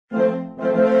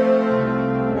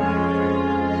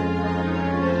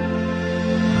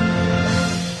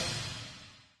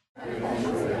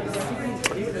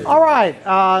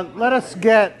right, let us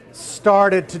get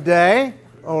started today.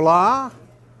 Hola?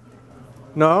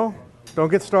 No? Don't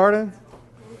get started?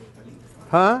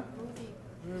 Huh?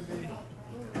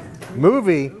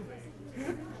 Movie?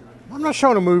 I'm not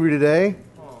showing a movie today.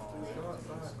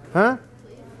 Huh?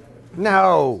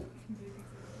 No.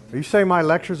 Are you saying my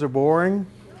lectures are boring?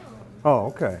 Oh,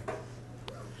 okay.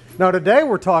 Now today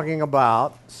we're talking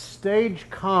about stage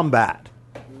combat.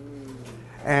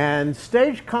 And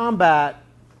stage combat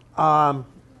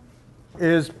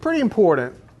is pretty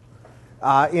important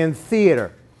in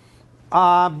theater.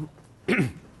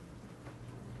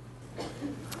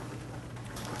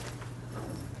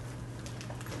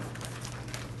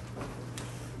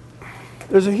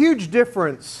 There's a huge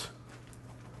difference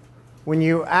when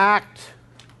you act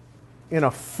in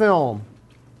a film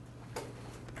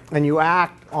and you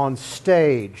act on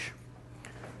stage.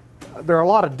 There are a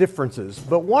lot of differences,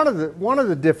 but one of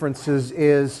the differences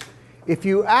is if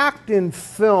you act in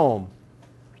film,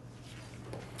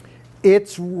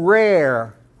 it's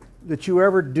rare that you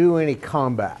ever do any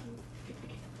combat.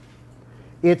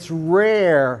 It's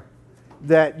rare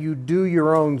that you do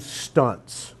your own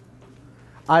stunts.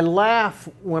 I laugh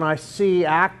when I see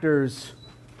actors,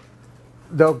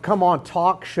 they'll come on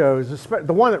talk shows.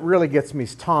 The one that really gets me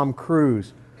is Tom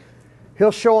Cruise.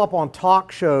 He'll show up on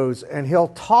talk shows and he'll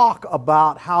talk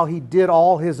about how he did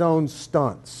all his own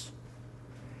stunts.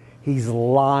 He's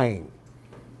lying.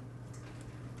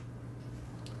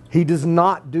 He does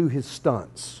not do his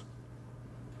stunts.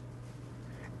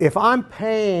 If I'm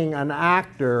paying an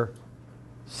actor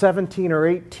 $17 or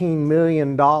 $18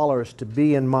 million to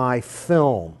be in my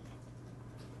film,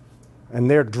 and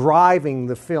they're driving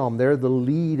the film, they're the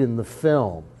lead in the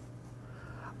film,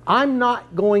 I'm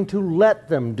not going to let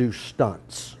them do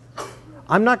stunts.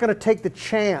 I'm not going to take the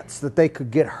chance that they could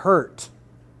get hurt.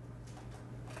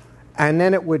 And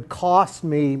then it would cost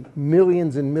me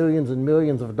millions and millions and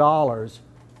millions of dollars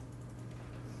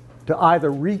to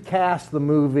either recast the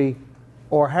movie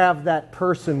or have that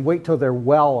person wait till they're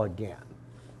well again.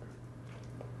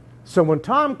 So when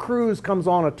Tom Cruise comes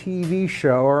on a TV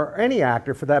show, or any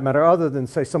actor for that matter, other than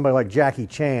say somebody like Jackie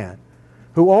Chan,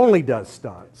 who only does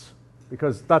stunts,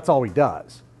 because that's all he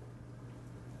does.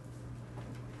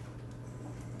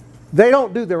 They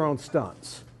don't do their own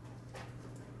stunts.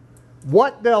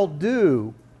 What they'll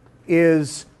do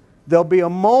is there'll be a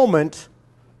moment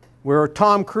where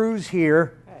Tom Cruise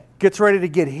here gets ready to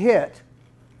get hit.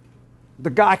 The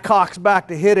guy cocks back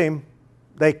to hit him.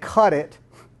 They cut it.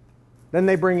 Then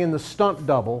they bring in the stunt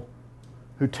double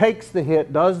who takes the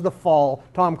hit, does the fall.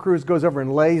 Tom Cruise goes over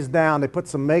and lays down. They put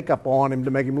some makeup on him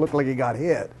to make him look like he got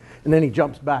hit. And then he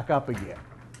jumps back up again.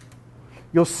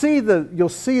 You'll see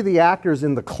the actors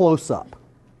in the close-up.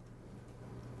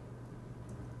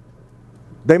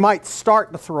 They might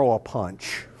start to throw a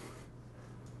punch,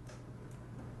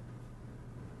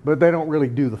 but they don't really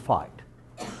do the fight.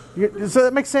 Does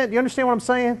that make sense? Do you understand what I'm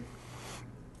saying?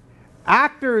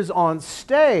 Actors on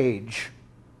stage,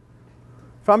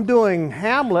 if I'm doing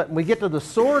Hamlet and we get to the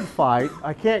sword fight,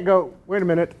 I can't go, wait a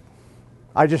minute,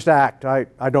 I just act, I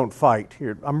don't fight.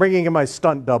 Here, I'm bringing in my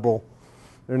stunt double.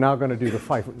 They're now going to do the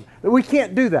fight. We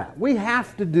can't do that. We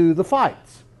have to do the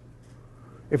fights.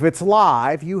 If it's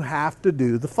live, you have to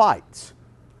do the fights.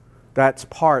 That's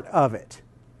part of it.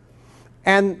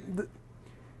 And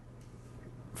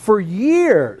for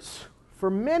years, for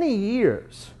many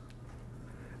years,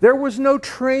 there was no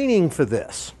training for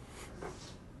this.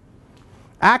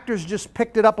 Actors just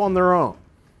picked it up on their own.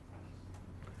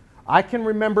 I can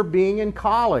remember being in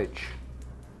college,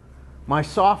 my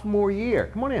sophomore year.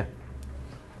 Come on in.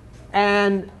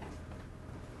 And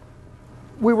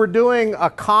we were doing a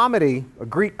comedy, a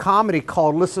Greek comedy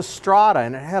called Lysistrata,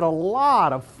 and it had a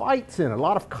lot of fights in it, a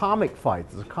lot of comic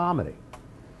fights. It's a comedy.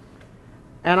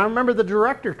 And I remember the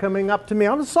director coming up to me,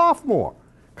 I was a sophomore,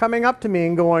 coming up to me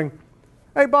and going,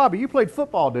 "Hey, Bobby, you played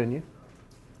football, didn't you?"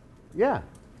 "Yeah."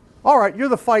 "All right, you're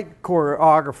the fight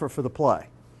choreographer for the play.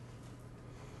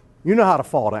 You know how to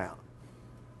fall down."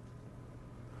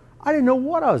 I didn't know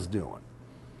what I was doing.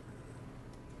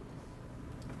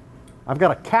 I've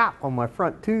got a cap on my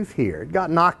front tooth here. It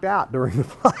got knocked out during the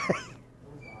play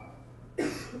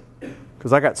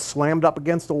because I got slammed up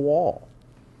against a wall.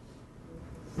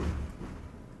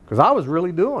 Because I was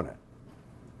really doing it.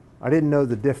 I didn't know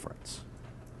the difference.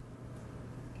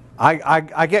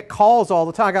 I get calls all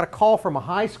the time. I got a call from a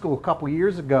high school a couple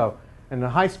years ago, and the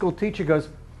high school teacher goes,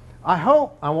 I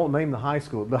won't name the high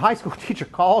school. The high school teacher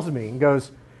calls me and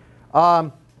goes,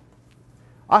 I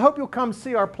hope you'll come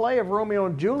see our play of Romeo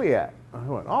and Juliet. I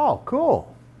went, "Oh,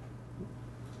 cool.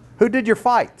 Who did your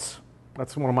fights?"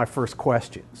 That's one of my first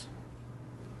questions.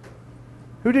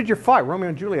 Who did your fight? Romeo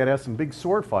and Juliet has some big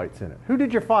sword fights in it. Who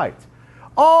did your fights?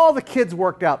 All the kids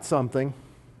worked out something.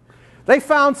 They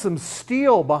found some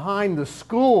steel behind the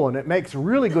school, and it makes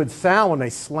really good sound when they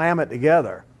slam it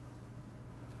together.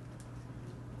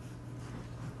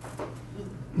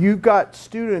 You've got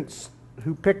students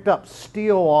who picked up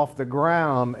steel off the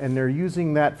ground, and they're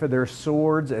using that for their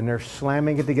swords, and they're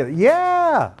slamming it together.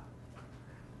 Yeah!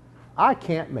 I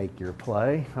can't make your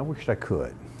play. I wish I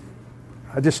could.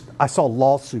 I saw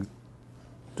lawsuit.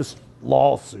 Just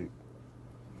lawsuit.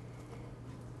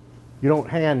 You don't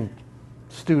hand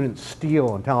students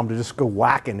steel and tell them to just go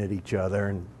whacking at each other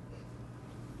and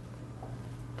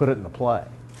put it in the play.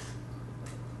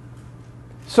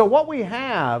 So what we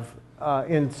have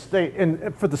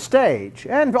for the stage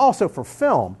and also for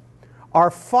film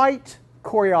are fight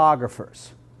choreographers.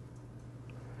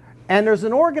 And there's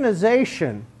an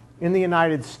organization in the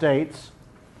United States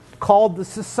called the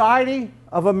Society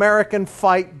of American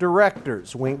Fight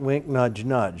Directors. Wink, wink, nudge,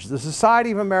 nudge. The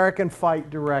Society of American Fight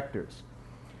Directors.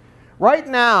 Right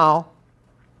now,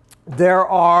 there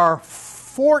are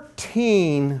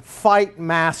 14 fight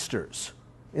masters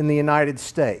in the United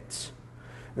States.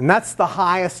 And that's the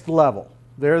highest level.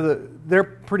 They're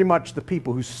pretty much the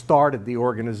people who started the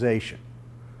organization.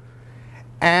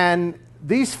 And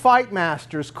these fight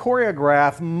masters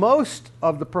choreograph most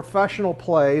of the professional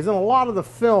plays and a lot of the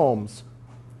films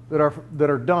that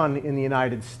are done in the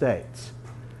United States.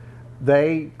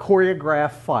 They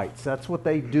choreograph fights. That's what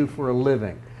they do for a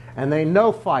living. And they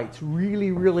know fights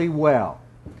really, really well.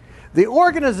 The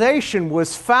organization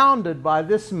was founded by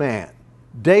this man,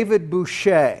 David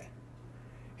Boucher.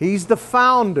 He's the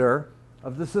founder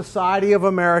of the Society of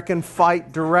American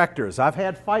Fight Directors. I've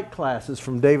had fight classes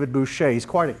from David Boucher. He's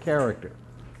quite a character.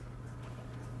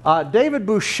 David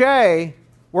Boucher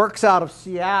works out of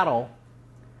Seattle,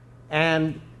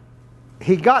 and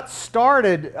he got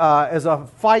started as a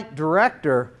fight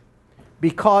director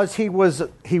because he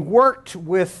worked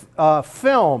with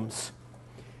films,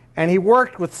 and he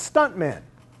worked with stuntmen.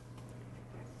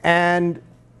 And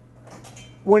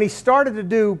when he started to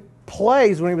do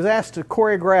plays, when he was asked to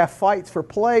choreograph fights for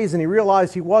plays, and he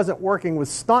realized he wasn't working with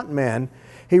stuntmen,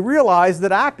 he realized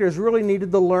that actors really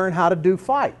needed to learn how to do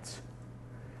fights.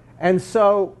 And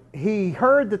so he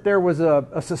heard that there was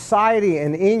a society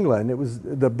in England. It was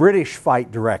the British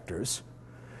Fight Directors.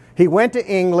 He went to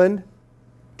England,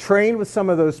 trained with some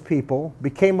of those people,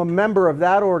 became a member of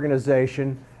that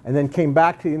organization, and then came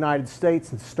back to the United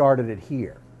States and started it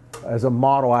here as a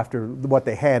model after what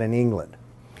they had in England.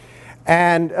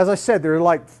 And as I said,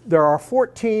 there are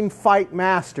 14 fight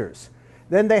masters.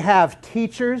 Then they have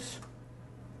teachers,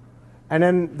 and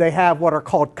then they have what are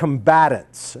called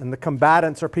combatants. And the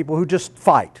combatants are people who just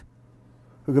fight,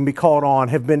 who can be called on,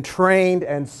 have been trained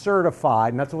and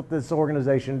certified, and that's what this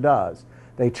organization does.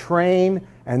 They train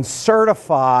and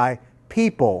certify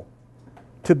people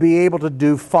to be able to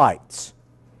do fights.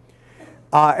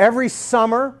 Every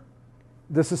summer,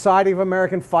 the Society of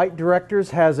American Fight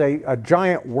Directors has a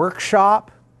giant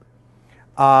workshop.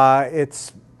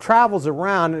 It travels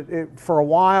around. For a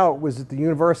while, it was at the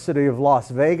University of Las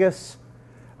Vegas.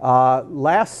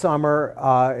 Last summer,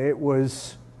 it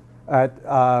was at,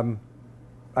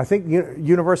 I think,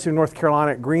 University of North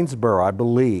Carolina at Greensboro, I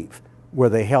believe, where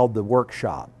they held the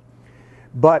workshop.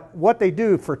 But what they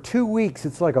do for 2 weeks,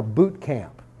 it's like a boot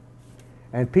camp.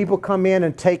 And people come in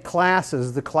and take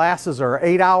classes. The classes are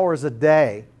 8 hours a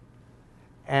day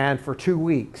and for 2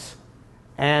 weeks.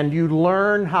 And you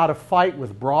learn how to fight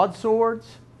with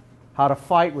broadswords, how to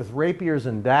fight with rapiers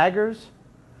and daggers,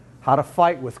 how to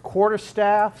fight with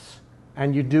quarterstaffs,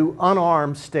 and you do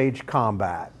unarmed stage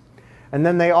combat. And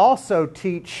then they also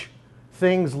teach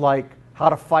things like how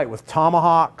to fight with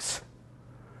tomahawks.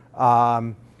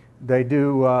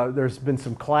 There's been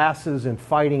some classes in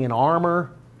fighting in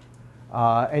armor.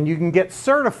 And you can get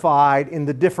certified in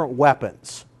the different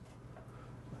weapons.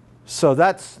 So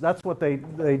that's what they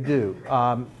do.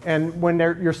 And when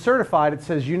you're certified, it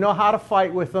says you know how to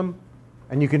fight with them,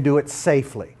 and you can do it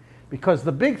safely. Because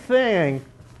the big thing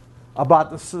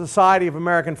about the Society of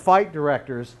American Fight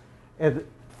Directors is that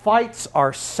fights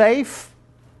are safe,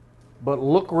 but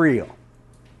look real.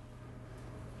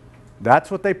 That's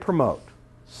what they promote.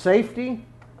 Safety,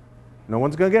 no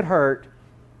one's going to get hurt,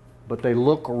 but they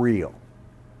look real.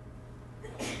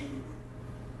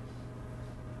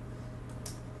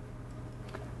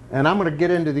 And I'm going to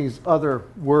get into these other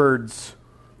words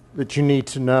that you need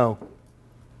to know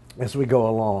as we go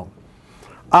along.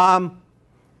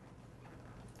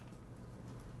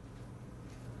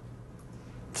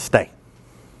 Stay.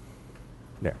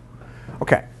 There.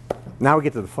 Okay. Now we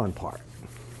get to the fun part.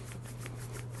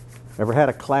 Ever had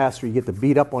a class where you get to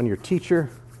beat up on your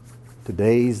teacher?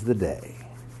 Today's the day.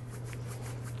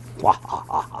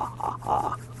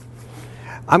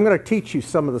 I'm going to teach you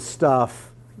some of the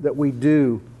stuff that we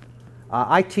do.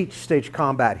 I teach stage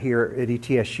combat here at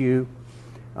ETSU.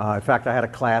 In fact, I had a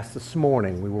class this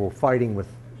morning. We were fighting with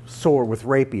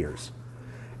rapiers.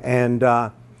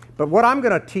 But what I'm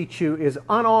going to teach you is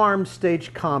unarmed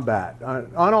stage combat.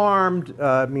 Unarmed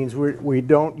means we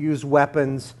don't use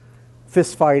weapons,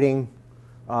 fist fighting,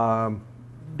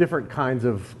 different kinds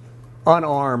of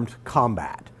unarmed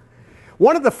combat.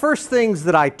 One of the first things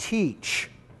that I teach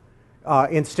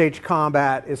in stage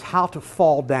combat is how to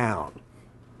fall down.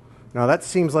 Now that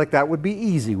seems like that would be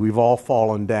easy. We've all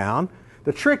fallen down.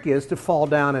 The trick is to fall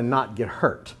down and not get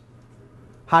hurt.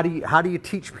 How do you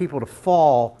teach people to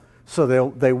fall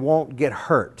so they won't get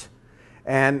hurt?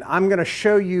 And I'm going to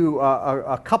show you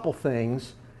a couple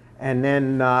things, and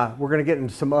then we're going to get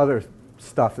into some other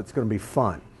stuff that's going to be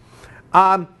fun.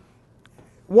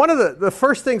 One of the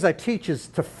first things I teach is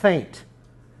to feint.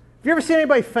 Have you ever seen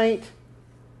anybody feint?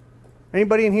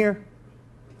 Anybody in here?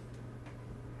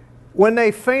 When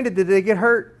they fainted, did they get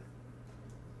hurt?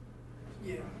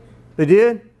 Yeah. They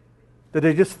did? Did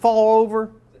they just fall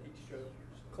over? The heat stroke.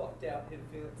 Clocked out, hit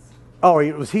a fence. Oh,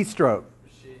 it was heat stroke.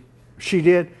 She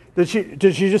did? Did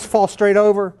she just fall straight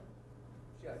over?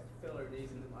 She fell her knees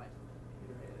and then hit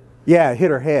her head. Yeah, it hit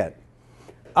her head.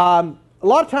 A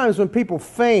lot of times when people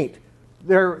faint,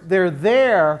 they're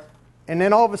there, and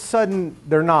then all of a sudden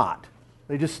they're not.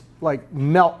 They just like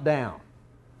melt down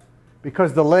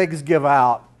because the legs give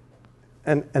out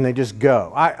and they just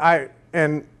go.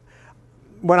 And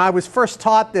when I was first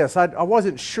taught this, I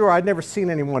wasn't sure. I'd never seen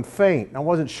anyone faint. I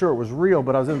wasn't sure it was real,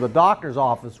 but I was in the doctor's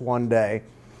office one day,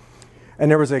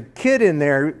 and there was a kid in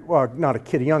there, well, not a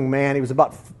kid, a young man. He was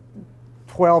about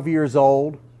 12 years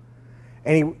old,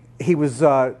 and he was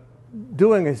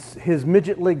doing his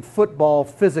midget league football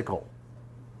physical.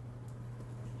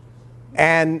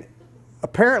 And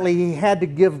apparently he had to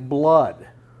give blood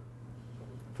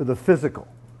for the physical.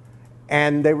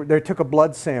 And they took a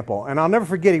blood sample. And I'll never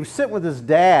forget, he was sitting with his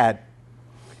dad,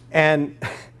 and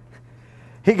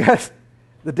the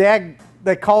dad,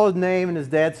 they called his name, and his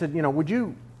dad said,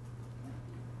 you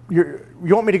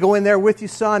want me to go in there with you,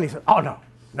 son? He said, oh,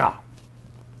 no.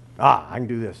 I can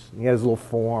do this. And he has a little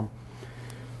form.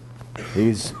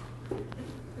 He's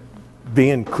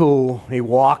being cool. He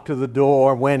walked to the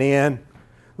door, went in. A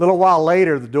little while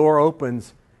later, the door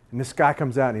opens, and this guy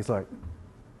comes out, and he's like,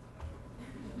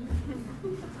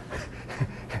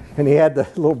 and he had the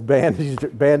little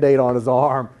Band-Aid on his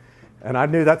arm, and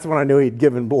that's when I knew he'd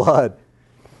given blood.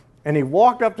 And he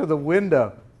walked up to the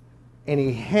window, and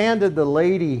he handed the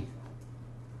lady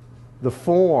the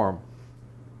form,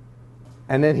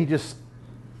 and then he just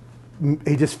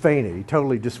fainted. He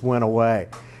totally just went away.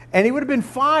 And he would have been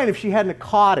fine if she hadn't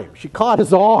caught him. She caught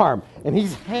his arm, and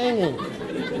he's hanging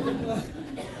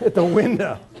at the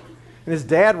window. And his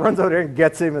dad runs over there and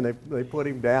gets him, and they put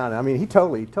him down. I mean, he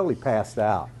totally passed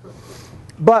out.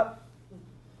 But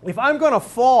if I'm going to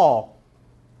fall,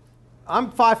 I'm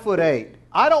 5'8".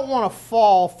 I don't want to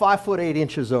fall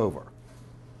 5'8" over.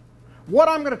 What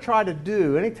I'm going to try to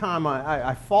do anytime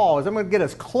I fall is I'm going to get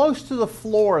as close to the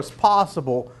floor as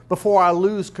possible before I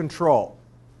lose control.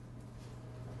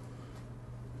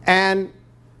 And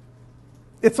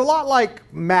it's a lot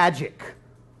like magic.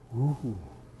 Ooh.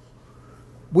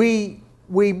 We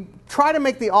try to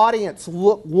make the audience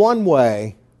look one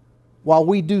way while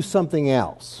we do something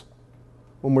else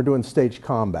when we're doing stage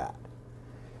combat.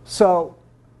 So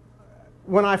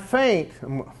when I feint,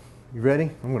 you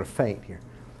ready? I'm going to feint here.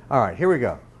 All right, here we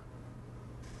go.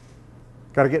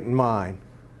 Got to get in mind.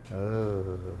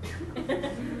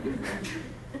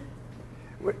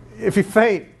 If you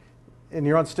feint and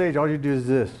you're on stage, all you do is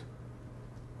this.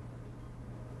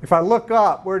 If I look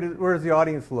up, where does the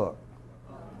audience look?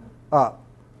 Up.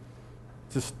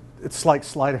 It's like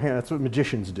sleight of hand. That's what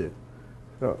magicians do.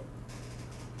 So.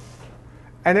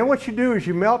 And then what you do is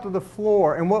you melt to the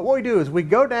floor, and what we do is we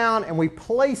go down and we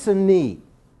place a knee.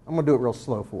 I'm going to do it real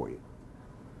slow for you.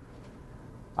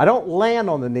 I don't land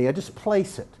on the knee, I just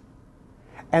place it.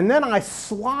 And then I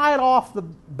slide off the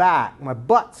back. My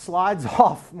butt slides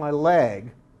off my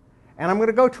leg, and I'm going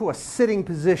to go to a sitting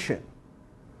position.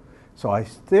 So I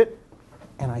sit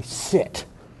and I sit.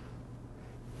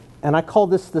 And I call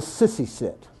this the sissy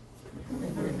sit.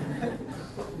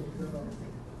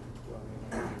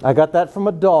 I got that from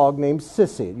a dog named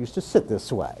Sissy. It used to sit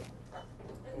this way.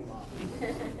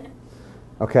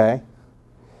 Okay?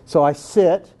 So I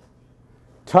sit,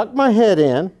 tuck my head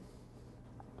in,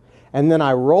 and then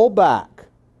I roll back.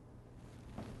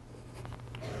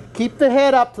 keep the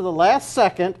head up to the last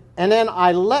second, and then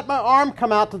I let my arm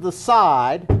come out to the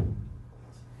side.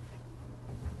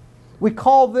 We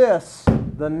call this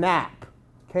the nap,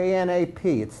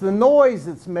 K-N-A-P. It's the noise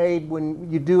that's made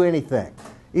when you do anything,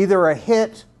 either a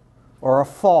hit or a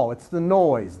fall. It's the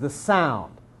noise, the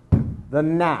sound, the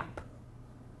nap.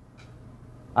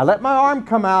 I let my arm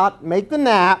come out, make the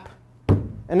nap,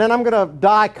 and then I'm going to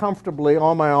die comfortably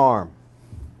on my arm.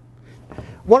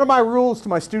 One of my rules to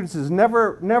my students is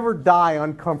never die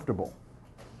uncomfortable.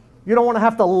 You don't want to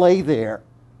have to lay there.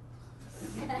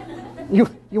 You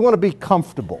want to be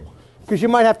comfortable, because you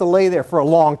might have to lay there for a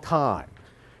long time.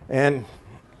 And,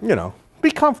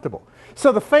 be comfortable.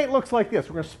 So the feint looks like this.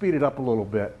 We're going to speed it up a little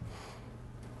bit.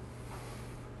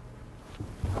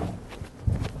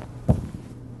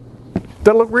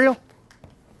 Does it look real?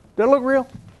 Does it look real?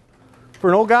 For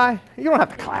an old guy? You don't have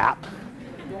to clap.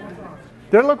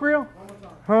 Does it look real?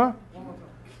 Huh?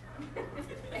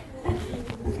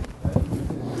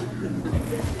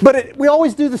 But we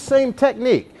always do the same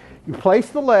technique. You place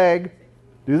the leg,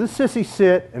 do the sissy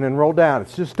sit, and then roll down.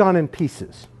 It's just done in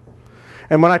pieces.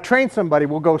 And when I train somebody,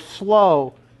 we'll go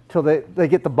slow till they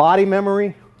get the body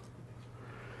memory.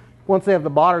 Once they have the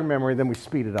body memory, then we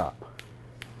speed it up.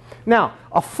 Now,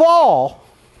 a fall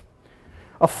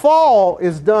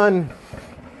is done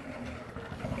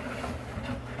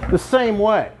the same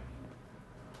way.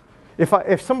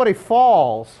 If somebody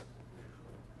falls,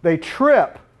 they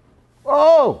trip.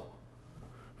 Oh!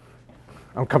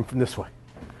 I'm coming from this way.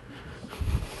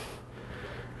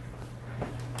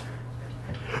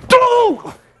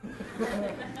 Oh!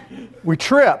 We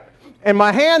trip, and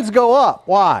my hands go up.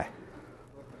 Why?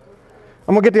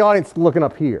 I'm going to get the audience looking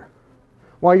up here.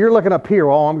 While you're looking up here,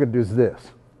 all I'm going to do is this.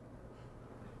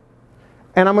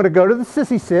 And I'm going to go to the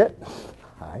sissy sit.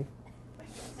 Hi.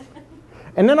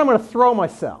 And then I'm going to throw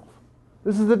myself.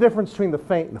 This is the difference between the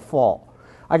feint and the fall.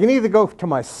 I can either go to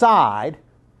my side.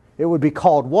 It would be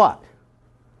called what?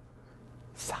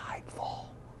 Side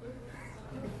fall.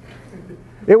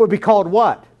 It would be called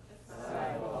what?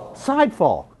 Side fall. Side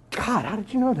fall. God, how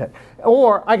did you know that?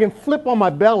 Or I can flip on my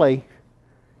belly,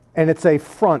 and it's a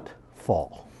front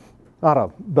fall. Not a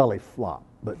belly flop,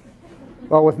 but,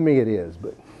 well, with me it is, but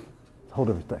it's a whole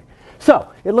different thing.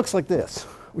 So, it looks like this.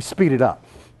 We speed it up.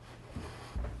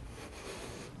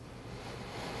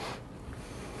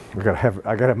 I gotta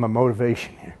have my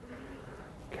motivation here.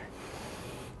 Okay.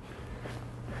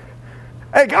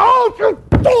 Hey, go!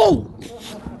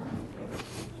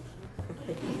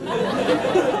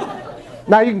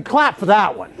 Now you can clap for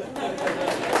that one.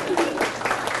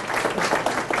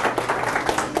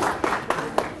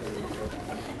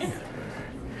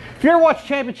 If you ever watch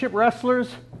championship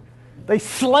wrestlers, they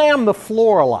slam the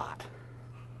floor a lot.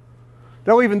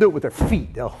 They'll even do it with their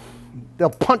feet. They'll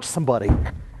punch somebody.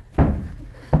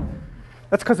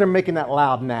 That's because they're making that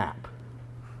loud nap.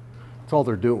 That's all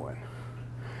they're doing.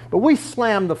 But we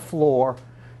slam the floor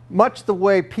much the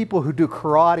way people who do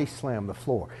karate slam the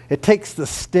floor. It takes the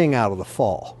sting out of the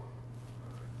fall.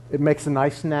 It makes a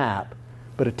nice nap,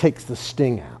 but it takes the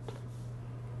sting out.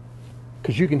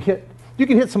 Because you can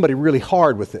hit somebody really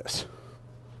hard with this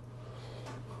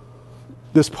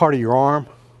part of your arm.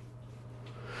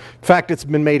 In fact, it's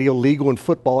been made illegal in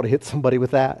football to hit somebody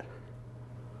with that.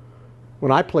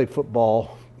 When I played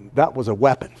football, that was a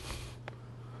weapon.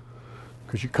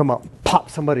 Because you come up and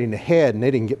pop somebody in the head and they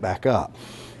didn't get back up.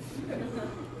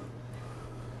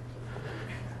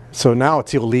 So now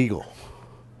it's illegal.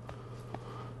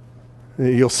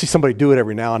 You'll see somebody do it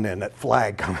every now and then, that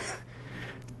flag coming.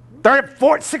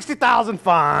 60,000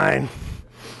 fine.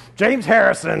 James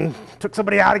Harrison took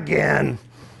somebody out again.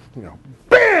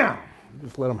 Bam!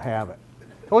 Just let them have it.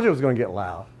 Told you it was going to get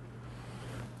loud.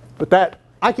 But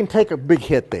I can take a big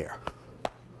hit there.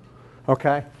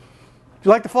 Okay? Do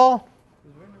you like the fall?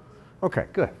 Okay,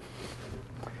 good.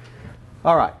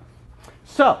 All right.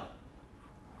 So,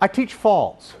 I teach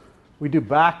falls. We do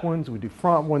back ones, we do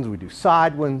front ones, we do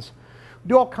side ones. We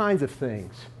do all kinds of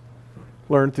things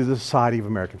learned through the Society of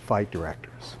American Fight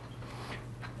Directors.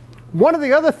 One of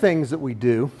the other things that we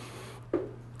do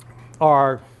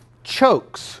are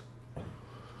chokes.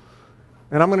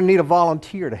 And I'm going to need a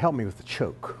volunteer to help me with the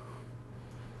choke.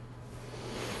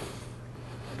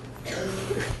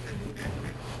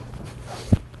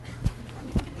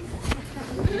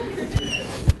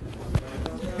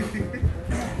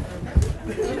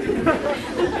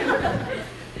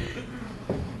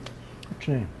 What's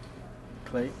your name?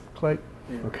 Clay. Clay?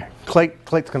 Yeah. Okay.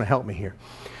 Clay's going to help me here.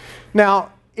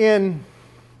 Now, in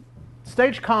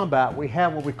stage combat, we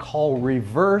have what we call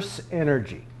reverse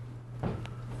energy.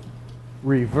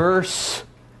 Reverse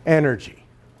energy.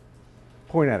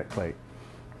 Point at it, Clay.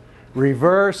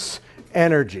 Reverse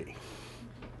energy.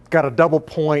 Got a double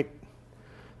point.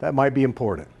 That might be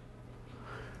important.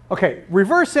 Okay,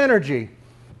 reverse energy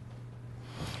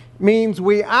means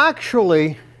we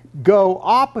actually go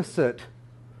opposite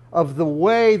of the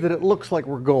way that it looks like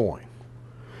we're going.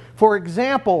 For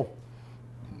example,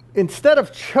 instead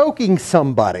of choking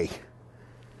somebody,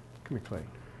 come here, Clay.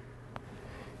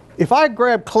 If I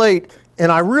grabbed Clay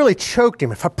and I really choked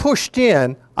him, if I pushed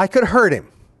in, I could hurt him.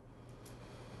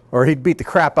 Or he'd beat the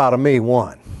crap out of me,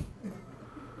 one.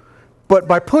 But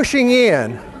by pushing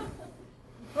in,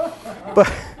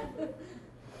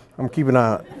 I'm keeping an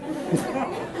eye on it.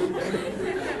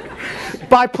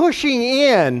 By pushing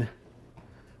in,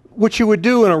 which you would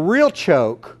do in a real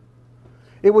choke,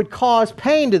 it would cause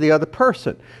pain to the other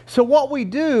person. So what we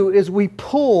do is we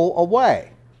pull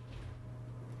away.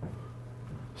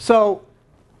 So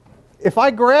if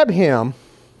I grab him,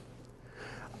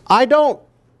 I don't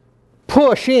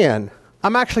push in,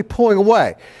 I'm actually pulling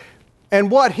away. And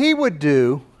what he would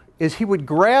do is he would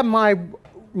grab my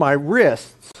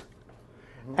wrists,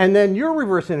 and then your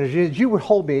reverse energy is you would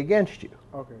hold me against you.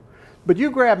 Okay. But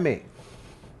you grab me.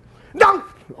 No!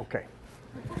 Okay.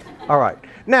 All right.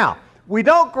 Now, we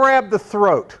don't grab the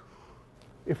throat.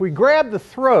 If we grab the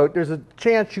throat, there's a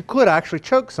chance you could actually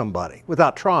choke somebody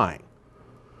without trying.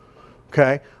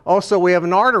 Okay? Also, we have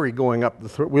an artery going up the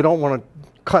throat. We don't want to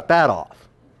cut that off.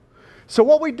 So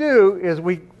what we do is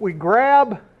we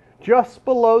grab just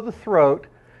below the throat,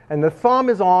 and the thumb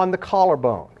is on the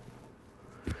collarbone.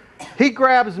 He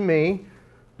grabs me.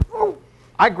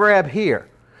 I grab here.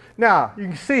 Now, you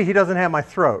can see he doesn't have my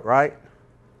throat, right?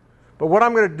 But what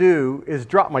I'm going to do is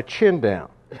drop my chin down.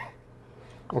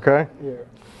 Okay? Yeah.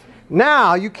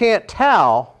 Now, you can't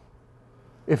tell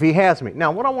if he has me.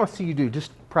 Now, what I want to see you do,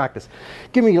 just practice.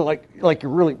 Give me like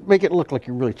you're really, make it look like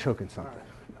you're really choking something.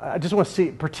 I just want to see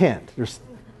it, pretend.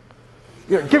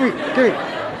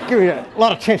 Give me a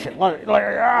lot of tension.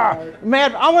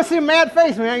 Mad. I want to see a mad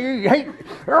face, man. You hate.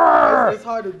 It's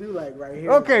hard to do like right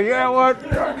here. Okay, yeah, what?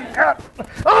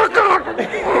 Oh God!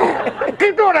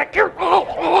 Keep doing that.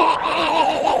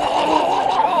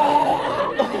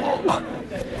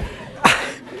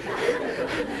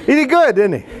 He did good,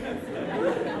 didn't he?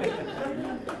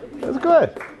 That's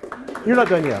good. You're not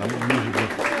done yet.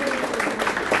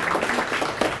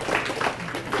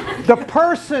 The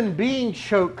person being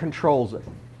choked controls it.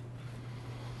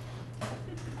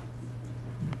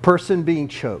 Person being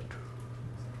choked.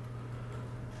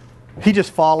 He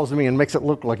just follows me and makes it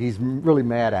look like he's really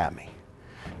mad at me.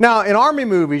 Now, in Army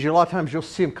movies, a lot of times you'll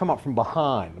see him come up from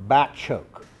behind, the back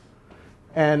choke.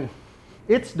 And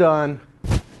it's done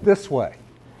this way.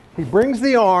 He brings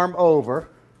the arm over,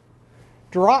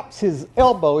 drops his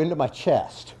elbow into my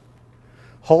chest,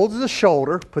 holds the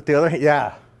shoulder, put the other hand,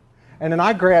 yeah. And then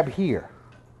I grab here.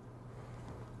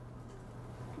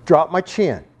 Drop my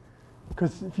chin.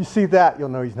 Because if you see that, you'll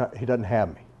know he doesn't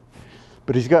have me.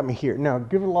 But he's got me here. Now,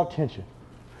 give it a lot of tension.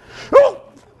 Oh,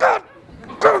 God!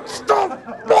 God, stop!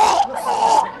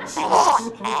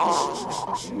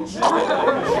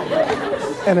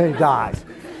 And then he dies.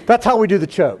 That's how we do the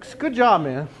chokes. Good job,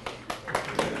 man.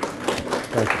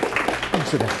 Thank you. You can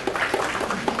sit down.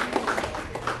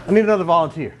 I need another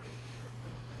volunteer.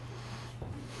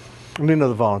 I need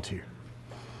another volunteer.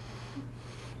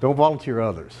 Don't volunteer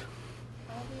others.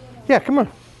 Yeah, come on.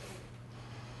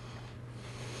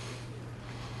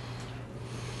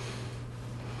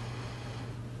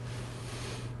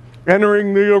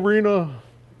 Entering the arena.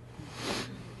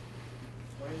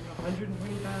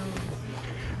 120 pounds.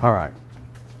 All right.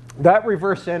 That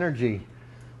reverse energy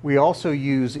we also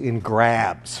use in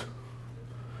grabs,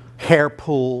 hair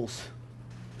pulls,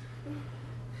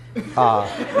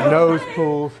 nose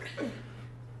pulls.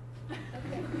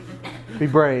 Be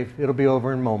brave. It'll be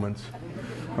over in moments.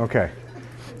 Okay.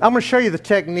 I'm going to show you the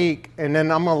technique, and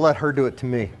then I'm going to let her do it to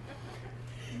me.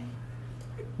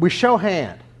 We show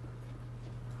hand.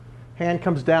 Hand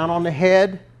comes down on the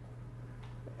head,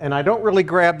 and I don't really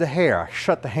grab the hair. I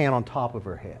shut the hand on top of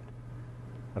her head.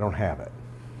 I don't have it.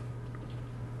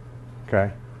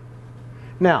 Okay?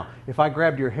 Now, if I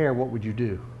grabbed your hair, what would you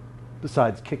do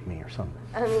besides kick me or something?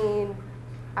 I mean,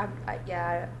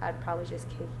 I'd probably just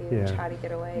kick you and try to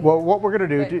get away. Well, what we're going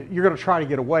to do, you're going to try to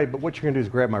get away, but what you're going to do is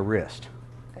grab my wrist.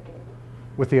 Okay.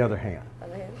 With the other hand.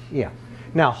 Other hand? Yeah.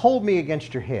 Now, hold me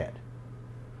against your head.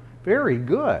 Very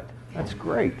good. That's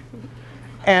great.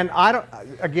 And I don't,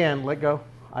 again, let go.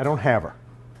 I don't have her.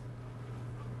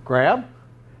 Grab.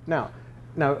 Now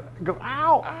go,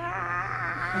 ow.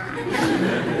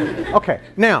 Okay,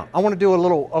 now I want to do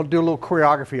I'll do a little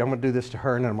choreography. I'm going to do this to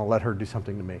her, and then I'm going to let her do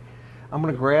something to me. I'm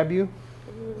going to grab you,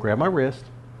 grab my wrist,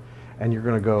 And you're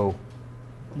going to go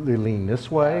lean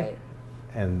this way, Right.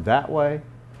 and that way,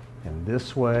 and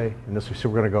this way, and this way. So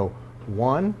we're going to go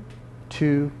 1,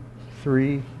 2,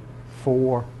 3,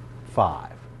 4,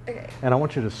 5. Okay. And I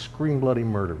want you to scream bloody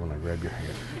murder when I grab your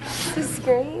hand. To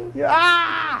scream? Yeah.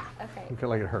 Ah! Okay. You feel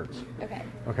like it hurts. Okay.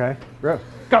 Okay? Go.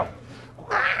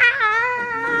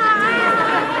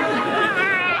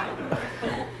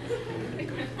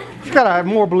 It's got a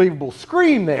more believable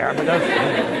scream there, but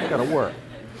that's got to work.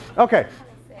 Okay.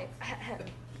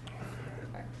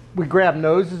 We grab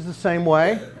noses the same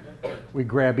way. We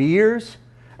grab ears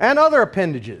and other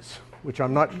appendages, which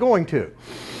I'm not going to.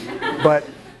 But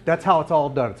that's how it's all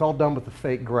done. It's all done with the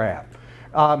fake grab.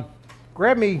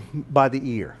 Grab me by the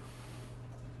ear.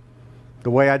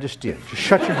 The way I just did. Just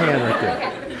shut your hand right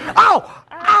there. Ow!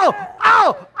 Ow!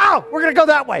 Ow! Ow! We're going to go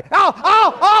that way. Ow!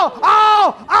 Ow! Ow!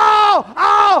 Ow! Ow!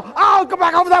 Ow! Ow! Go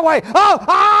back over that way. Oh!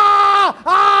 Ah!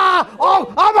 Ah!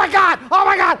 Oh! Oh my God! Oh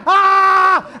my God!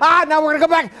 Ah! Ah! Now we're going to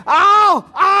go back. Ow!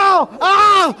 Ow!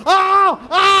 Ow! Ow!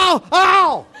 Ow!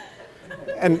 Ow!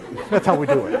 And that's how we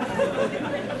do it.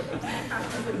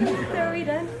 Are we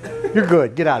done? You're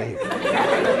good. Get out of here.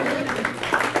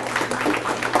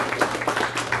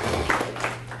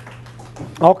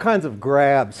 All kinds of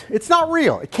grabs. It's not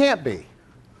real. It can't be.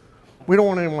 We don't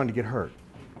want anyone to get hurt.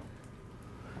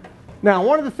 Now,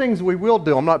 one of the things we will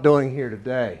do, I'm not doing here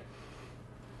today,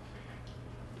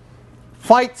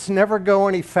 fights never go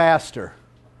any faster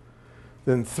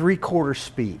than 3/4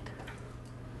 speed.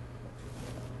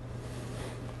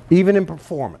 Even in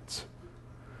performance.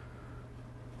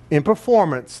 In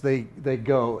performance, they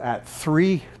go at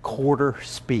 3/4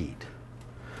 speed,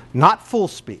 not full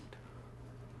speed.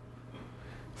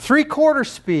 3/4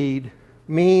 speed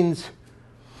means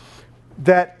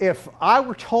that if I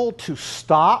were told to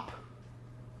stop,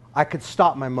 I could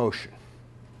stop my motion.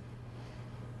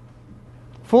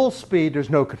 Full speed, there's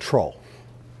no control.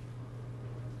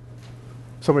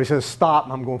 Somebody says stop,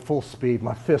 and I'm going full speed,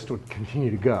 my fist would continue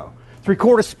to go.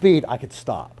 3/4 speed, I could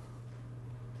stop.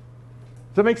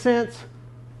 Does that make sense?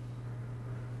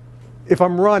 If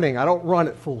I'm running, I don't run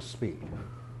at full speed.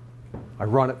 I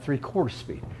run at 3/4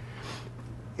 speed.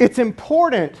 It's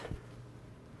important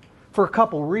for a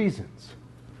couple reasons.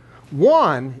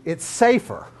 One, it's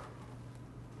safer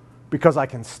because I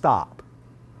can stop.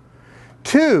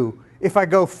 Two, if I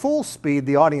go full speed,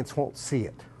 the audience won't see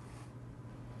it.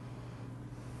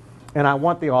 And I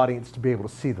want the audience to be able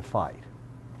to see the fight.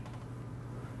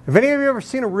 Have any of you ever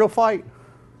seen a real fight?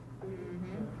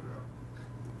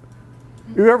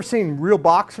 You ever seen real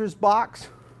boxers box?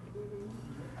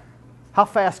 How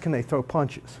fast can they throw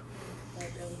punches?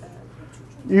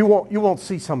 You won't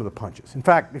see some of the punches. In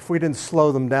fact, if we didn't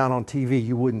slow them down on TV,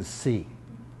 you wouldn't see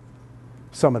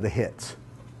some of the hits.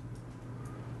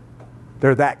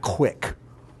 They're that quick.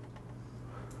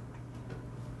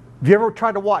 Have you ever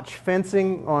tried to watch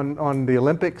fencing on the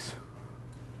Olympics?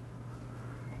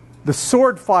 The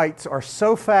sword fights are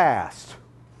so fast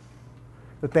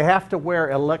that they have to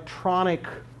wear electronic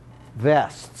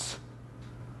vests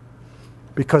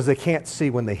because they can't see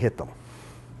when they hit them.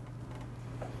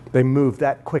 They move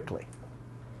that quickly.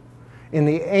 In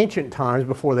the ancient times,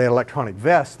 before they had electronic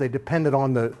vests, they depended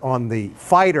on the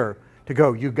fighter to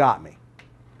go, "You got me."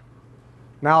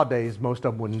 Nowadays, most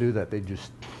of them wouldn't do that. They'd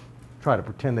just try to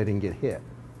pretend they didn't get hit.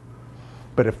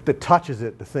 But if it touches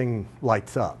it, the thing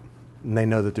lights up, and they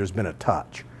know that there's been a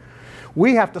touch.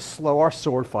 We have to slow our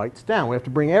sword fights down. We have to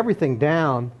bring everything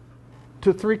down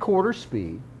to 3/4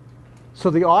 speed so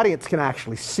the audience can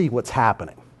actually see what's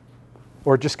happening.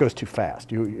 Or it just goes too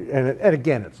fast. And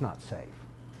again, it's not safe.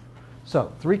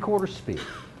 So 3/4 speed.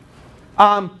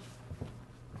 I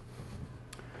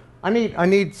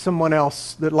need someone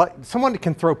else someone that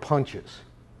can throw punches.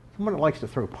 Someone that likes to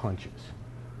throw punches.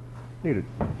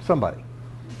 Somebody.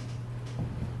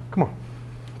 Come on.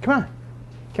 Come on.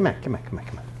 Come on.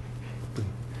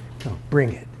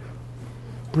 Bring it.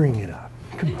 Bring it up.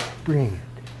 Come on. Bring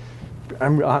it.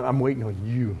 I'm waiting on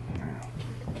you.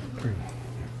 Bring it.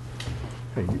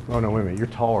 Hey, oh no, wait a minute. You're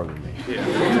taller than me. Yeah.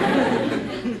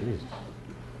 Jesus.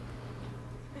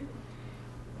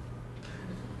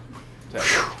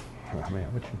 Oh, man,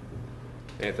 what's your...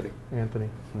 Anthony.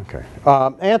 Okay.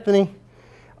 Anthony,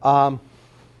 I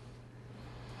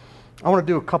want to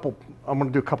do a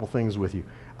couple things with you.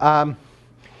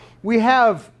 We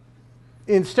have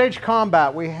in stage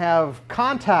combat we have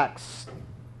contact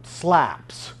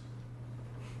slaps,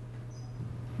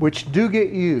 which do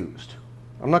get used.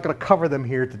 I'm not going to cover them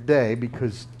here today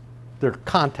because they're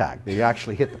contact. They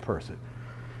actually hit the person.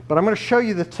 But I'm going to show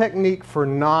you the technique for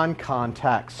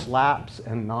non-contact slaps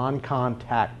and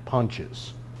non-contact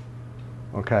punches.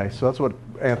 Okay, so that's what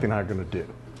Anthony and I are going to do.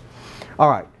 All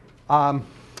right.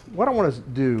 What I want to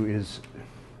do is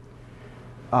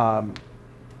I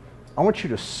want you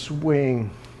to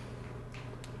swing.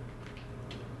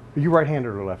 Are you right-handed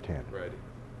or left-handed? Right.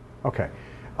 Okay.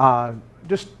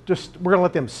 Just we're going to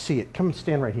let them see it. Come and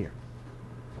stand right here.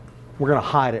 We're going to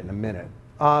hide it in a minute.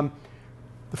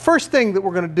 The first thing that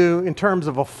we're going to do in terms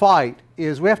of a fight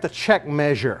is we have to check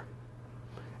measure.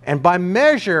 And by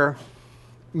measure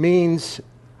means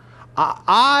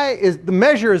the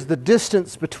measure is the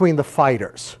distance between the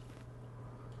fighters.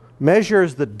 Measure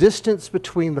is the distance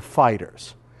between the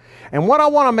fighters. And what I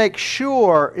want to make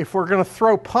sure, if we're going to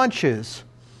throw punches,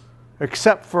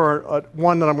 except for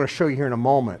one that I'm going to show you here in a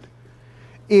moment,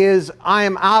 is I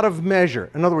am out of measure.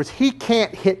 In other words, he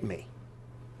can't hit me.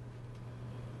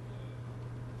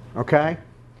 Okay?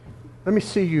 Let me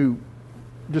see you.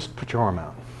 Just put your arm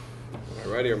out.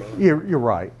 Right here, man. You're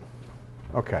right.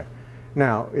 Okay.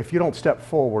 Now, if you don't step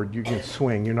forward, you can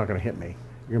swing. You're not going to hit me.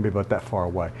 You're going to be about that far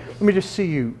away. Let me just see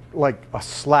you like a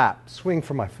slap. Swing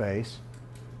for my face.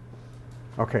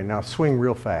 Okay, now swing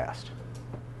real fast.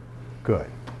 Good.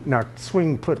 Now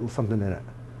swing, put something in it.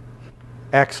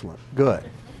 Excellent. Good.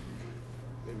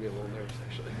 Maybe a little nervous,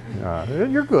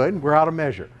 actually. You're good. We're out of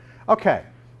measure. Okay.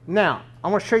 Now, I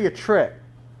want to show you a trick.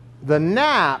 The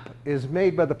nap is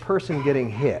made by the person getting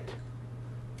hit.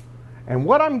 And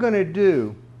what I'm going to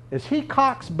do is he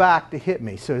cocks back to hit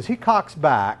me. So as he cocks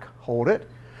back, hold it.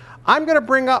 I'm going to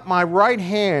bring up my right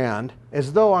hand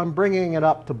as though I'm bringing it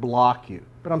up to block you.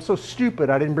 But I'm so stupid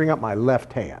I didn't bring up my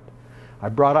left hand. I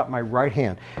brought up my right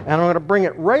hand. And I'm going to bring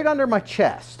it right under my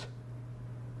chest.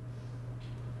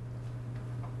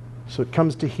 So it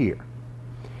comes to here.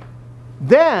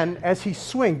 Then, as he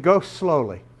swings, go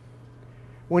slowly.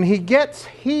 When he gets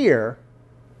here,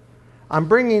 I'm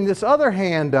bringing this other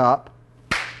hand up,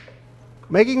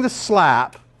 making the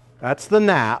slap. That's the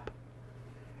nap.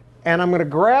 And I'm going to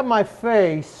grab my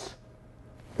face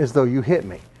as though you hit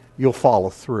me. You'll follow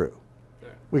through.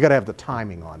 We got to have the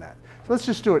timing on that. So let's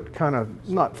just do it kind of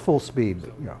not full speed,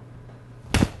 but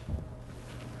a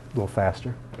little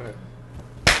faster. All right.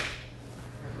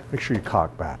 Make sure you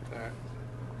cock back. All right.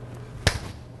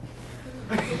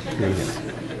 Again.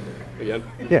 Again?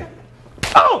 Yeah.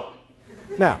 Oh!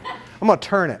 Now, I'm going to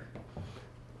turn it.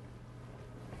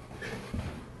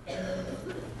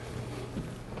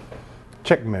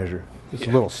 Check measure. It's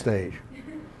a little stage.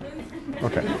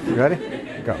 Okay, you ready?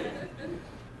 Go.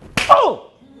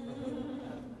 Oh!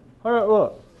 All right,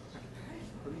 look.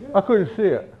 I couldn't see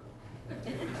it.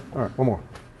 All right, one more.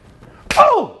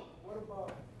 Oh! What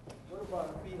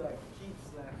about if he like keeps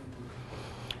slapping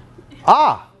you?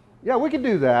 Ah, yeah, we could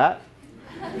do that.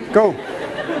 Go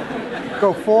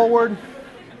forward,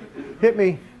 hit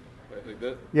me. Like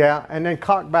that? Yeah, and then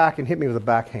cock back and hit me with a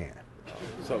backhand.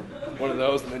 So one of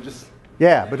those, and then just.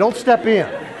 Yeah, but don't step in.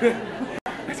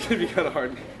 It's gonna be kind of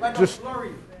hard. Like Just- a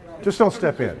flurry. Just don't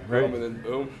step in, right? Boom, and then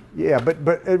boom. Yeah, but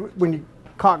when you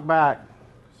cock back,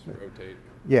 Just rotate.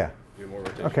 yeah. Do more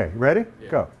rotation. Okay, ready? Yeah.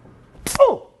 Go.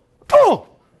 Oh! Oh!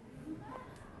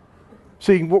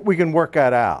 See, we can work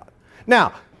that out.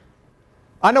 Now,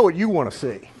 I know what you want to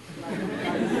see.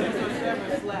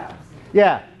 7 slaps.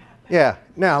 Yeah, yeah.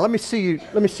 Now let me see you.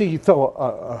 Let me see you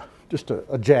throw just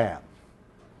a jab.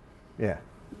 Yeah,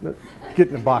 get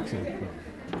in the boxing.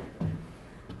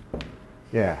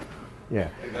 Yeah, yeah,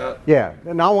 Like that. yeah.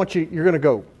 And now I want you. You're going to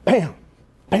go bam,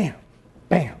 bam,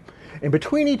 bam, and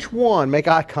between each one, make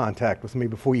eye contact with me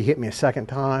before you hit me a second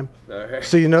time. Okay.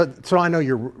 So you know. So I know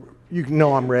you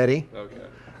know I'm ready. Okay.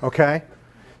 Okay.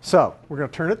 So we're going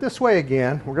to turn it this way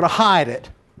again. We're going to hide it.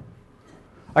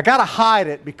 I got to hide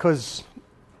it because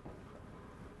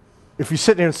if you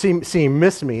sit there and see him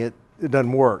miss me, it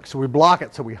doesn't work. So we block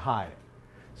it, so we hide it.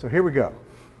 So here we go.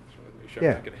 Just wanted to make sure Yeah,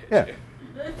 I'm not gonna hit yeah. you.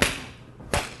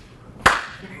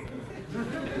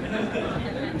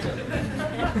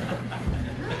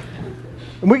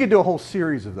 And we could do a whole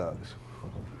series of those.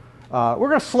 We're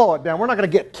going to slow it down. We're not going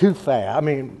to get too fast. I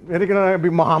mean, it ain't going to be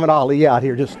Muhammad Ali out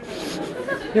here just,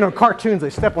 cartoons, they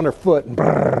step on their foot and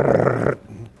brrr.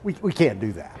 We can't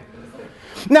do that.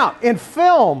 Now, in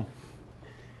film,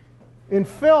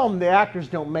 the actors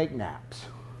don't make naps.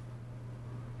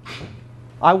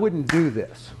 I wouldn't do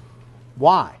this.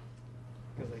 Why?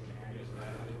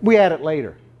 We add it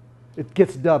later. It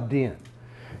gets dubbed in.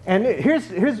 And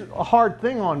here's a hard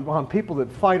thing on people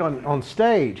that fight on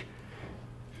stage.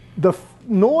 The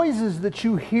noises that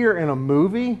you hear in a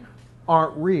movie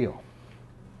aren't real.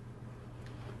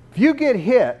 If you get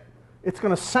hit, it's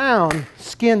going to sound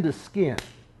skin to skin.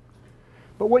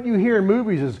 But what you hear in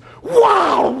movies is,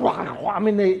 wow, wow. I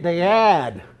mean, they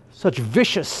add such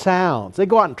vicious sounds. They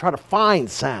go out and try to find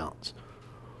sounds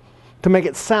to make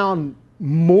it sound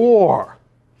more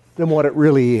than what it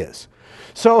really is.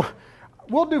 So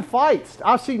we'll do fights.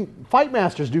 I've seen fight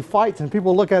masters do fights and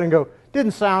people look at it and go,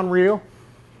 didn't sound real,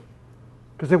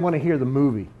 because they want to hear the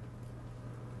movie.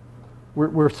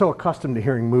 We're so accustomed to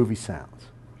hearing movie sounds.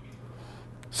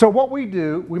 So what we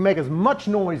do, we make as much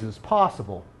noise as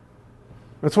possible.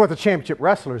 That's what the championship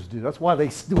wrestlers do. That's why they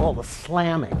do all the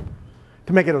slamming,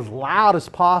 to make it as loud as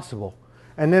possible.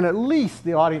 And then at least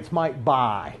the audience might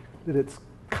buy that it's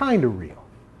kind of real.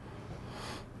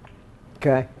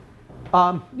 Okay?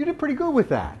 You did pretty good with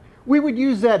that. We would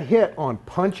use that hit on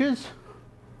punches.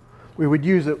 We would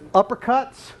use it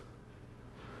uppercuts.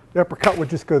 The uppercut would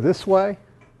just go this way.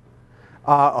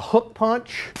 A hook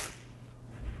punch.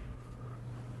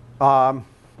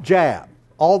 Jab.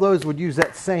 All those would use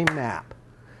that same nap.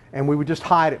 And we would just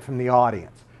hide it from the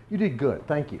audience. You did good.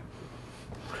 Thank you.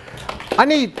 I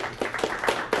need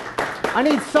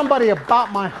somebody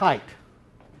about my height.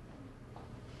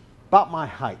 About my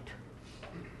height.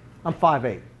 I'm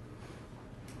 5'8".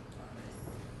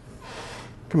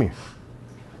 Come here.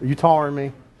 Are you taller than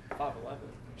me? 5'11".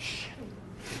 Shit.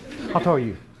 How tall are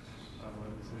you?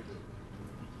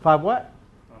 5 what?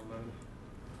 5'11".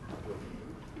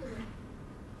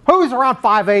 Who's around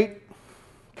 5'8"?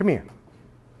 Come here.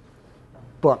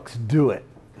 Bucks, do it.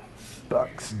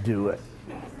 Bucks, do it.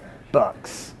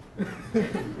 Bucks.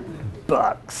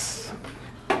 Bucks.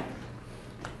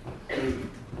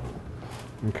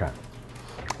 Okay.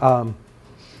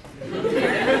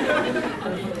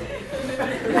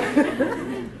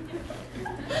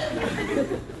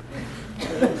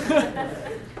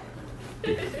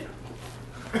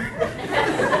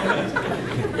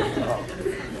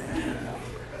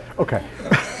 Okay.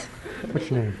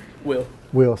 What's your name? Will.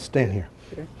 Will, stand here.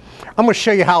 I'm going to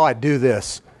show you how I do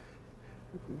this.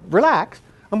 Relax.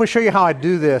 I'm going to show you how I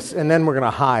do this, and then we're going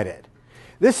to hide it.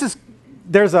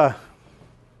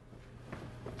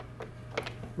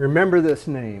 Remember this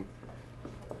name.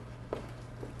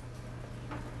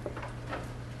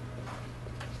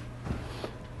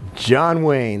 John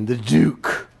Wayne, the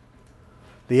Duke.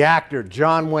 The actor,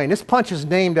 John Wayne. This punch is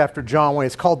named after John Wayne.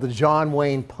 It's called the John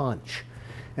Wayne Punch.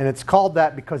 And it's called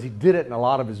that because he did it in a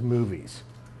lot of his movies.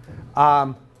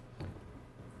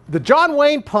 The John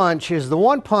Wayne Punch is the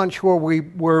one punch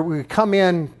where we come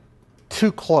in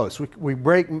too close. We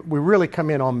really come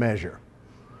in on measure.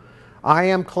 I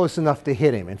am close enough to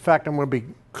hit him. In fact, I'm going to be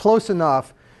close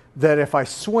enough that if I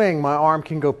swing, my arm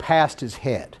can go past his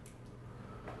head.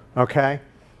 Okay?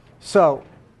 So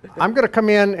I'm going to come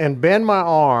in and bend my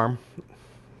arm.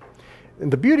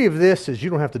 And the beauty of this is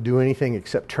you don't have to do anything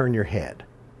except turn your head.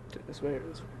 This way or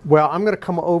this way? Well, I'm going to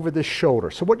come over this shoulder.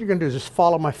 So what you're going to do is just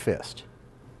follow my fist.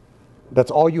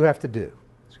 That's all you have to do.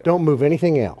 Don't move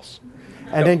anything else.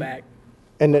 And then, back.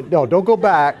 And then, no, don't go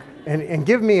back. And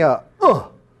give me a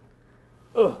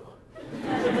So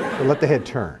let the head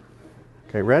turn.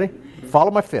 Okay, ready?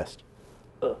 Follow my fist.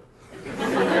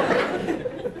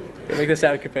 Make this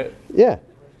sound competitive. Yeah.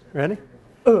 Ready?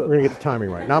 We're going to get the timing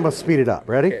right. Now I'm going to speed it up.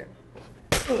 Ready?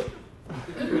 Okay.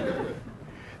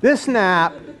 This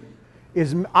nap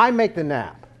is, I make the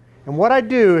nap. And what I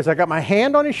do is I got my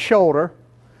hand on his shoulder.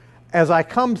 As I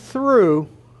come through,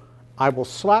 I will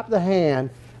slap the hand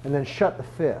and then shut the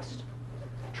fist.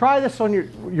 Try this on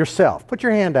yourself. Put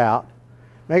your hand out,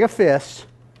 make a fist,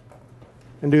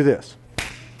 and do this.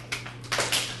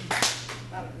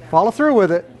 Follow through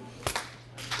with it.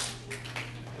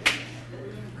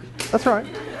 That's right.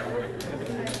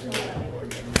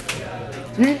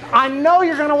 I know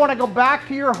you're going to want to go back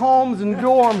to your homes and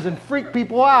dorms and freak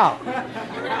people out.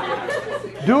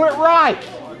 Do it right.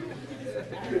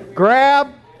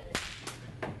 Grab.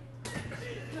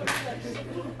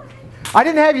 I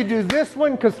didn't have you do this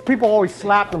one because people always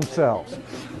slap themselves.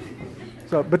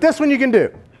 So, but this one you can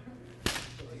do.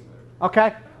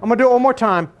 Okay? I'm going to do it one more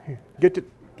time. Here, get the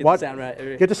sound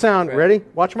right. Get the sound. Right. Ready?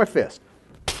 Watch my fist.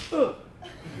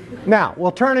 Now,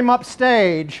 we'll turn him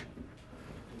upstage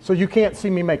so you can't see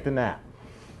me make the nap.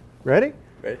 Ready?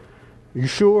 Ready. You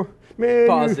sure? Man,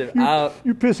 Positive.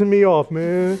 You're pissing me off,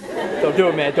 man. Don't do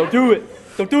it, man. Don't do it.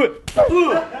 Don't do it.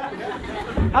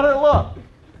 How did it look?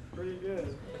 Pretty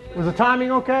good. Was the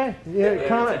timing okay? Yeah,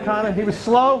 kind of. He was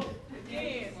slow?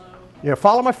 Yeah,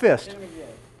 follow my fist.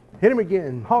 Hit him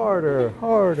again. Harder,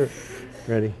 harder.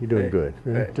 Ready? You're doing good.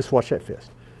 Ready? Right. Just watch that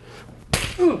fist.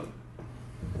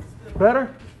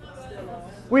 Better?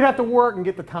 We'd have to work and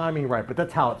get the timing right, but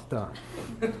that's how it's done.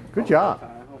 Good job.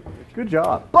 Good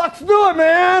job. Bucks, do it,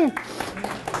 man!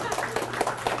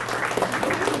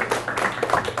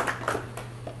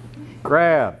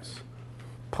 Grabs.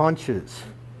 punches,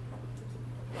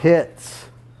 hits.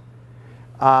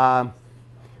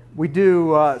 We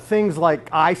do things like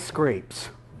eye scrapes.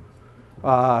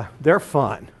 They're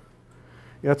fun.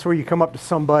 That's where you come up to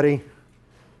somebody,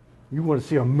 you want to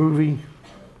see a movie,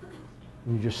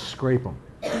 and you just scrape them.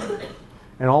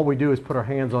 And all we do is put our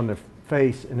hands on their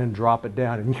face and then drop it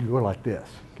down, and you can go like this.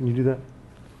 Can you do that?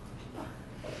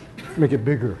 Make it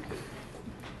bigger.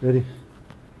 Ready?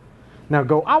 Now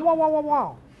go, ow, wow, wow, wow,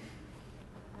 wow.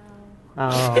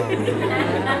 Oh.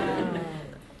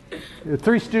 The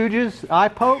Three Stooges, eye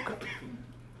poke.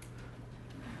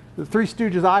 The Three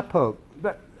Stooges eye poke.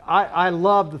 I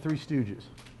love the Three Stooges.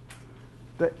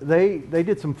 They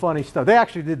did some funny stuff. They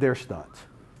actually did their stunts.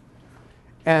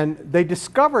 And they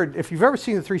discovered, if you've ever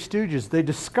seen the Three Stooges, they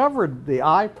discovered the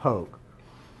eye poke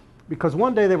because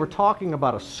one day they were talking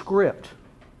about a script.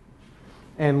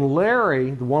 And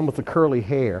Larry, the one with the curly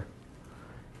hair,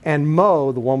 and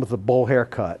Moe, the one with the bowl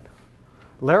haircut,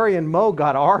 Larry and Moe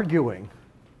got arguing.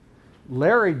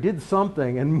 Larry did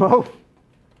something, and Moe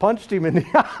punched him in the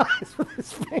eyes with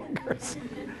his fingers.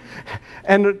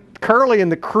 And Curly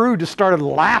and the crew just started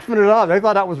laughing it up. They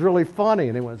thought that was really funny.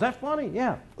 And they went, is that funny?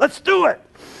 Yeah, let's do it.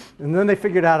 And then they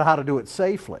figured out how to do it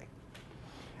safely.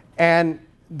 And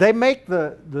they make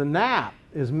the nap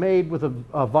is made with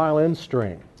a violin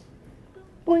string.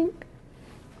 Blink.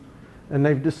 And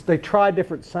they tried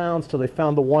different sounds till they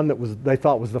found the one that they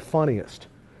thought was the funniest.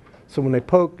 So when they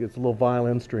poke, it's a little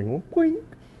violin string. Blink.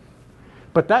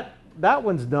 But that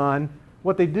one's done.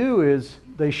 What they do is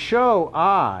they show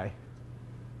eye,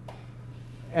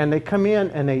 and they come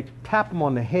in and they tap them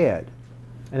on the head,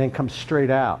 and then come straight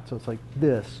out. So it's like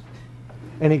this.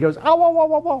 And he goes, oh, whoa, whoa,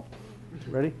 whoa, whoa.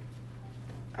 Ready?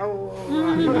 Oh,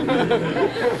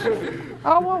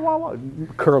 oh, whoa, whoa, whoa.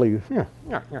 Curly, yeah.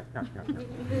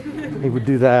 He would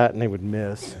do that, and they would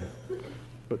miss.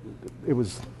 But it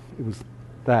was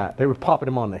that. They were popping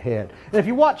him on the head. And if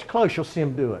you watch close, you'll see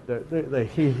him do it.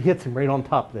 He hits him right on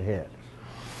top of the head.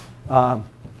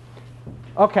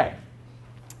 Okay.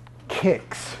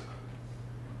 Kicks.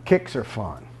 Kicks are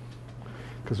fun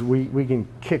because we can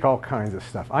kick all kinds of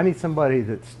stuff. I need somebody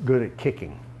that's good at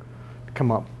kicking to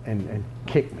come up and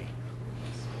kick me.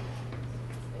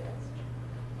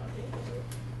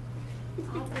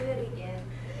 I'll do it again.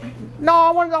 No,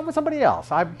 I want somebody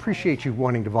else. I appreciate you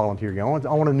wanting to volunteer again.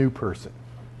 I want a new person.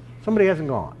 Somebody hasn't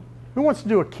gone. Who wants to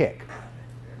do a kick?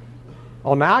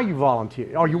 Oh, now you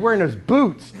volunteer. Oh, you're wearing those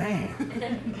boots. Dang.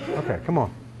 Okay, come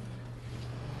on.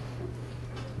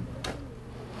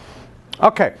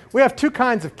 Okay, we have two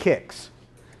kinds of kicks.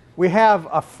 We have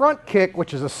a front kick,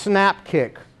 which is a snap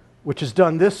kick, which is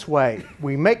done this way.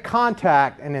 We make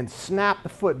contact and then snap the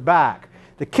foot back.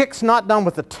 The kick's not done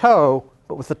with the toe,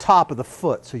 but with the top of the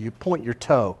foot. So you point your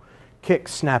toe, kick,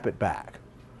 snap it back.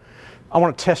 I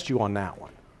want to test you on that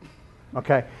one.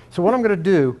 Okay, so what I'm going to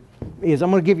do is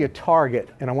I'm going to give you a target,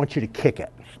 and I want you to kick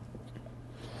it.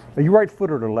 Are you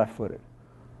right-footed or left-footed?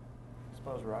 I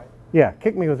suppose right. Yeah,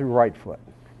 kick me with your right foot.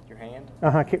 Your hand?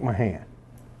 Uh-huh, kick my hand.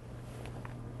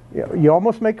 Yeah, you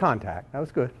almost made contact. That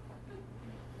was good.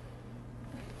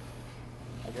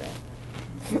 Okay.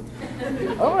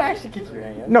 I don't actually kick your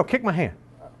hand. No, kick my hand.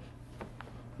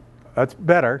 That's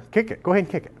better. Kick it. Go ahead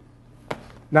and kick it.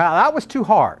 Now, that was too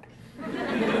hard.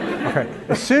 Okay,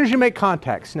 as soon as you make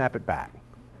contact, snap it back.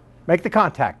 Make the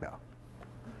contact, though.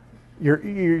 You're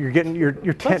getting your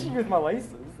Touching with my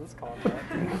laces. That's contact.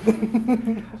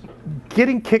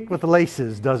 Getting kicked with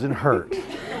laces doesn't hurt.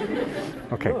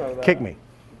 Okay, kick me.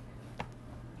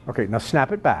 Okay, now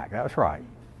snap it back. That was right.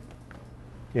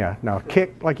 Yeah, now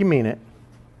kick like you mean it.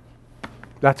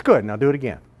 That's good. Now do it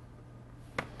again.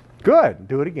 Good.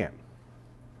 Do it again.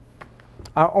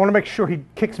 I want to make sure he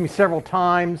kicks me several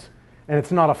times and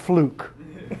it's not a fluke.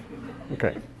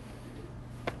 Okay.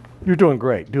 You're doing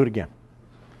great. Do it again.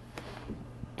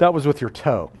 That was with your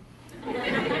toe.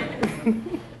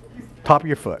 Top of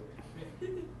your foot.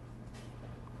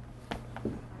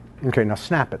 Okay, now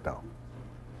snap it though.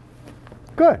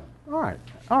 Good. All right.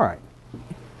 All right.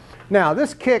 Now,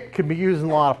 this kick can be used in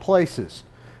a lot of places.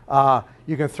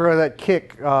 You can throw that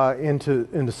kick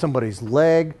into somebody's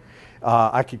leg.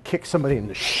 I could kick somebody in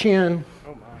the shin.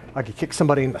 Oh my. I could kick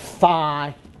somebody in the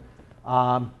thigh.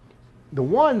 The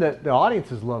one that the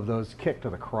audiences love, though, is kick to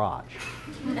the crotch.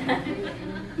 So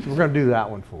we're going to do that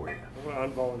one for you. I'm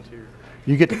going to unvolunteer.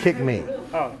 You get to kick me.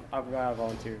 Oh, I'm going to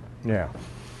volunteer. Yeah.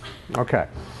 Okay.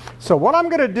 So what I'm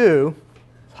going to do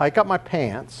is hike up my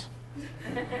pants.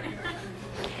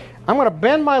 I'm going to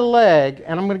bend my leg,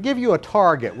 and I'm going to give you a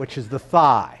target, which is the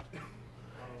thigh.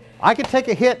 I can take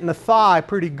a hit in the thigh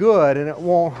pretty good, and it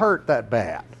won't hurt that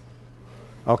bad.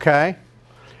 Okay?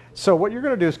 So what you're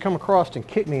going to do is come across and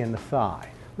kick me in the thigh.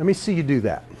 Let me see you do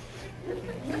that.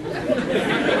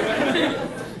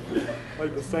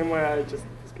 Like the same way I just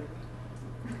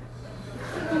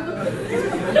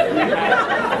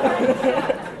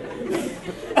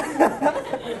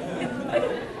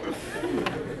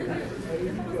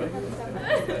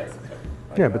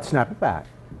Yeah, but snap it back.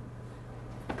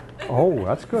 Oh,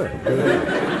 that's good.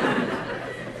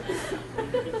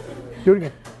 Do it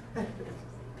again.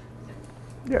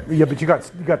 Yeah, but you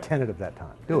got tentative that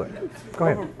time. Do it. Go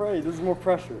ahead. I'm afraid. This is more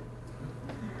pressure.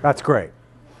 That's great.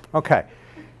 Okay.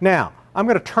 Now, I'm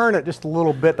going to turn it just a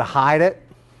little bit to hide it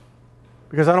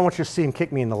because I don't want you to see him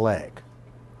kick me in the leg.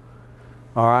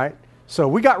 All right? So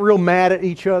we got real mad at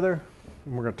each other,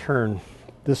 and we're going to turn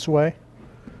this way.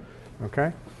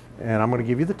 Okay? And I'm going to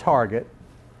give you the target.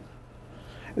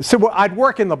 So I'd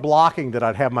work in the blocking that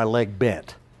I'd have my leg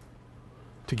bent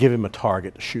to give him a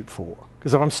target to shoot for.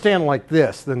 Because if I'm standing like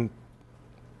this, then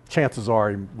chances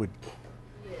are he would.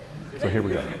 So here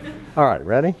we go. All right,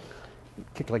 ready?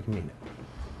 Kick like you mean it.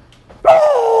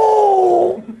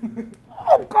 Oh!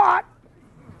 Oh, God!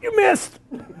 You missed!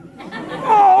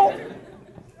 Oh!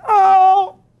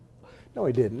 Oh! No,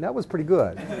 he didn't. That was pretty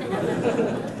good.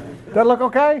 Does that look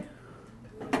okay?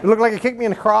 It look like he kicked me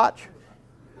in the crotch?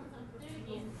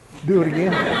 Do it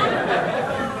again.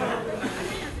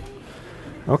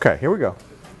 Okay, here we go.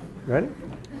 Ready?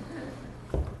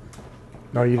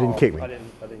 No, you didn't kick me. I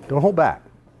didn't. Don't hold back.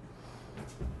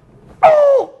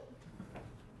 Oh!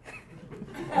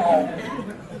 Oh!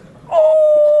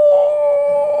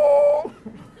 Oh!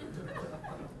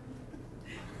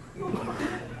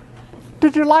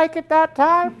 Did you like it that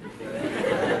time?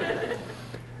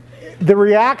 The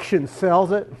reaction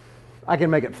sells it. I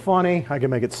can make it funny. I can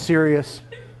make it serious.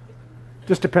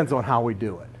 Just depends on how we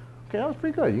do it. Okay, that was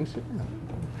pretty good. You can see.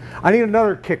 I need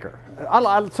another kicker.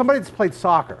 Somebody that's played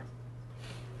soccer.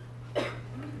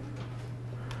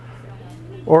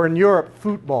 Or in Europe,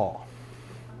 football.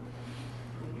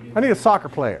 I need a soccer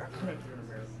player.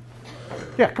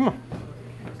 Yeah, come on.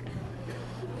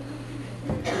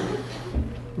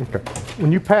 Okay.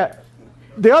 When you pat,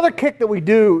 the other kick that we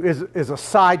do is a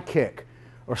side kick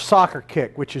or soccer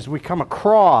kick, which is we come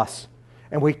across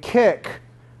and we kick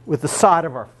with the side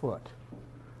of our foot.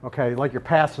 Okay, like you're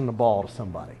passing the ball to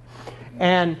somebody.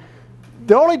 And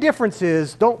the only difference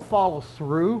is don't follow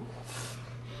through.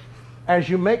 As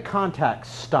you make contact,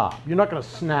 stop. You're not going to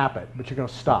snap it, but you're going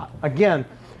to stop. Again,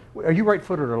 are you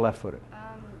right-footed or left-footed?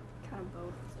 Kind of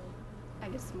both. So I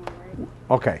guess more right.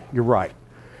 Okay, you're right.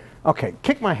 Okay,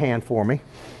 kick my hand for me.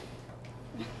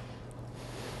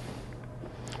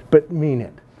 But mean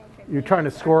it. Okay, You're trying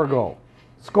to score a goal.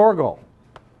 Score a goal.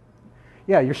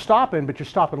 Yeah, you're stopping, but you're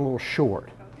stopping a little short.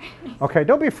 Okay,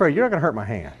 don't be afraid. You're not going to hurt my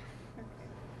hand.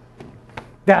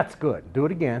 That's good. Do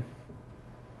it again.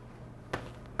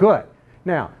 Good.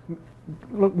 Now,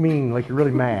 look mean, like you're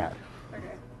really mad.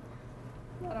 Okay.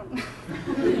 I don't know.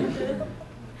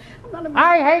 I'm not a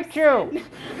I hate you!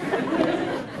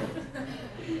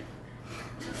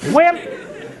 Wimp!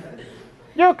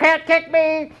 You can't kick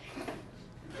me!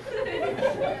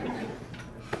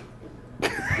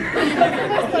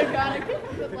 Oh my God, I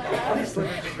can't do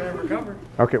that.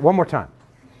 Okay, one more time.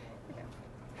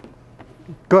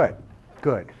 Good,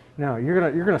 good. Now you're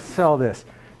gonna sell this,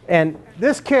 and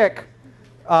this kick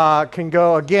can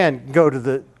go again. Go to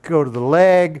the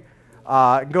leg.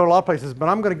 Go to a lot of places, but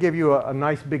I'm going to give you a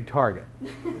nice big target.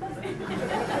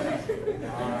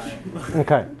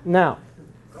 Okay. Now,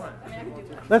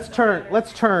 let's turn.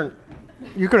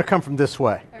 You're going to come from this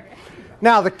way. Okay.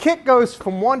 Now the kick goes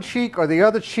from one cheek or the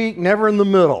other cheek, never in the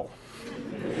middle.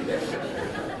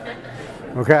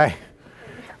 Okay.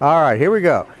 All right, here we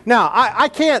go. Now, I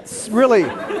can't really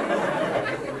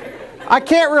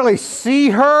see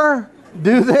her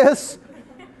do this,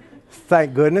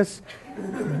 thank goodness.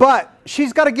 But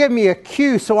she's got to give me a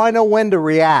cue so I know when to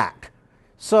react.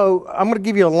 So I'm going to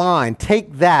give you a line.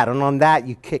 Take that, and on that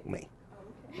you kick me.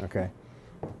 Okay?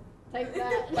 Take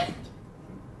that.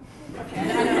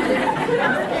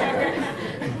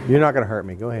 You're not going to hurt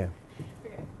me. Go ahead.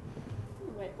 Okay.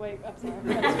 Wait, I'm sorry.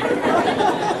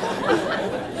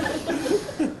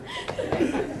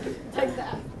 Take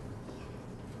that.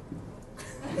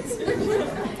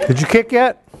 Did you kick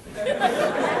yet?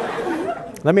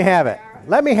 Let me have it.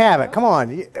 Let me have it. Come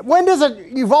on. When does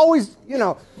it, you've always,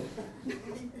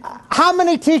 how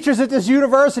many teachers at this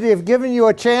university have given you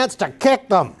a chance to kick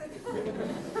them?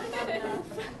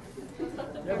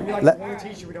 Yeah, we like one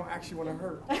teacher we don't actually want to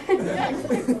hurt. All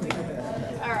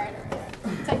right.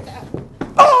 Take that.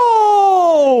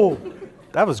 Oh!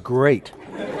 That was great.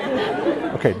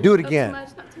 Okay, do it again. Not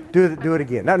too much, not too Do it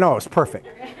again. No, it's perfect.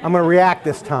 I'm going to react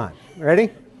this time.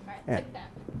 Ready? And,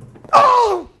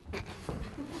 oh!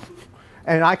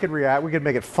 And I could react. We could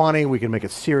make it funny. We could make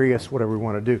it serious. Whatever we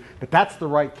want to do. But that's the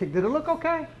right kick. Did it look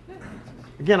okay?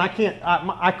 Again,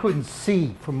 I couldn't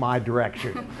see from my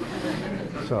direction.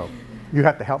 So you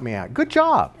have to help me out. Good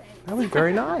job. That was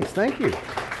very nice. Thank you.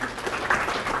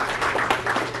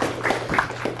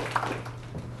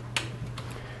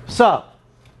 So,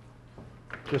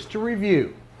 just to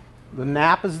review, the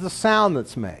nap is the sound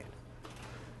that's made.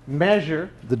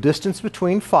 Measure the distance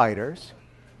between fighters.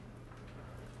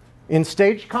 In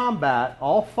staged combat,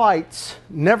 all fights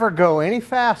never go any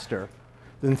faster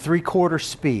than 3/4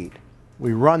 speed.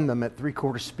 We run them at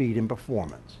 3/4 speed in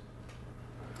performance.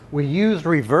 We use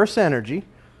reverse energy.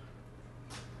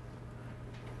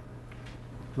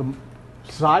 The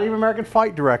Society of American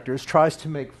Fight Directors tries to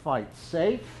make fights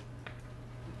safe,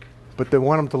 but they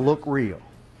want them to look real.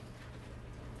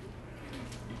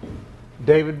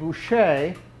 David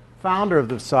Boucher, founder of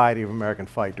the Society of American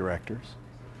Fight Directors,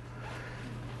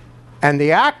 and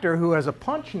the actor who has a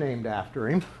punch named after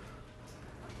him,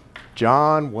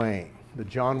 John Wayne, the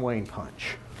John Wayne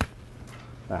punch.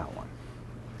 That one.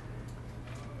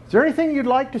 Is there anything you'd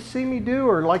like to see me do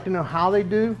or like to know how they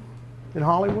do in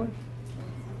Hollywood?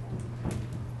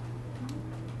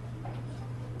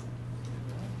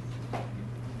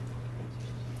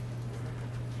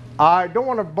 I don't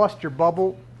want to bust your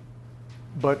bubble,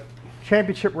 but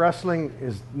championship wrestling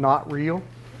is not real.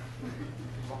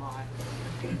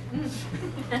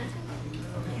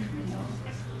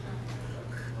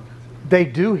 They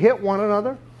do hit one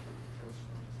another,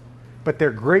 but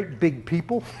they're great big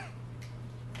people,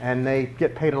 and they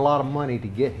get paid a lot of money to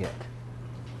get hit.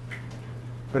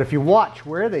 But if you watch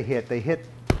where they get hit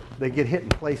in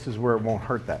places where it won't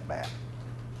hurt that bad.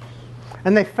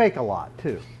 And they fake a lot,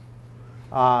 too.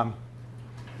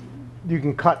 You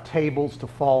can cut tables to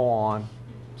fall on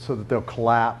so that they'll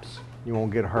collapse. You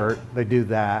won't get hurt. They do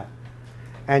that.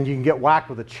 And you can get whacked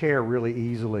with a chair really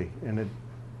easily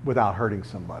without hurting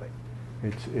somebody.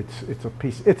 It's a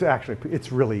piece.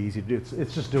 It's really easy to do.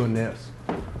 It's just doing this.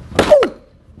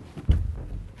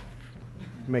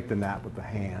 Make the nap with the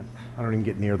hand. I don't even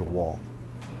get near the wall.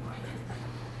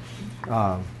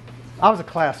 I was a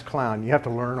class clown. You have to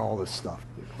learn all this stuff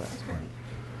to be a class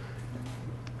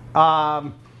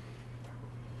clown.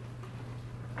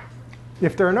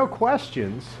 If there are no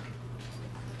questions,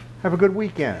 have a good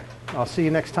weekend. I'll see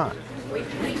you next time. We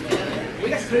see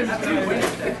you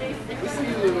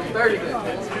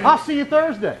Thursday. I'll see you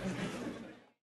Thursday.